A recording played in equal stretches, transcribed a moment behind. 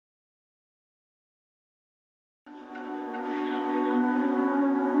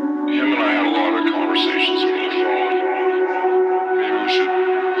my conversations over the phone. Maybe we should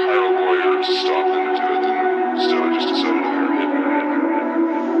hire a lawyer to stop them and do it. Then instead I just decided to hire him.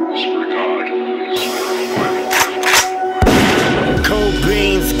 I swear to God, I swear to God.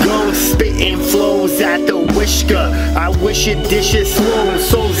 Cobain's ghost spitting flows at the whisker. I wish it dishes slow,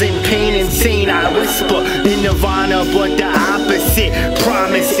 souls in pain, insane. I whisper in nirvana, but the opposite.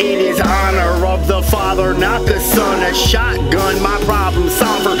 Promise it is honor of the father, not the son. A shotgun, my problem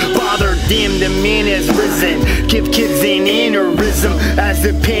solver. Father, damn, the man has risen. Give kids an aneurysm as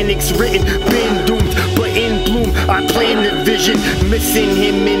the panic's written. Been doomed, but in bloom. I plan the vision, missing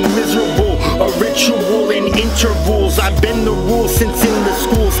him in miserable. A ritual in intervals. I've been the rule since in the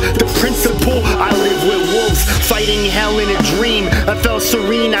schools. The principle, I live with wolves, fighting hell in a dream. I felt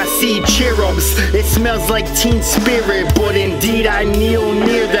serene, I see cherubs. It smells like teen spirit, but indeed I kneel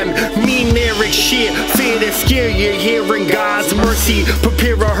near them. Mean lyric shit, fear to scare you. Hearing God's mercy,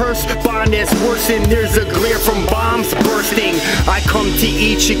 prepare a hearse, bond that's worse, and there's a glare from bombs bursting. I come to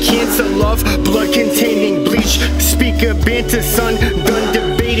eat your cancer, love, blood containing bleach. Speak a banter, son, done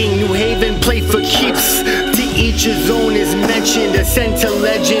debating. New Haven, play for keeps. To each his own is mentioned, ascend to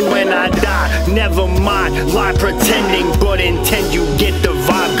legend when I die. Never mind, lie pretending, but intend you get the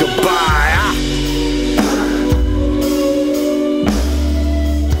vibe.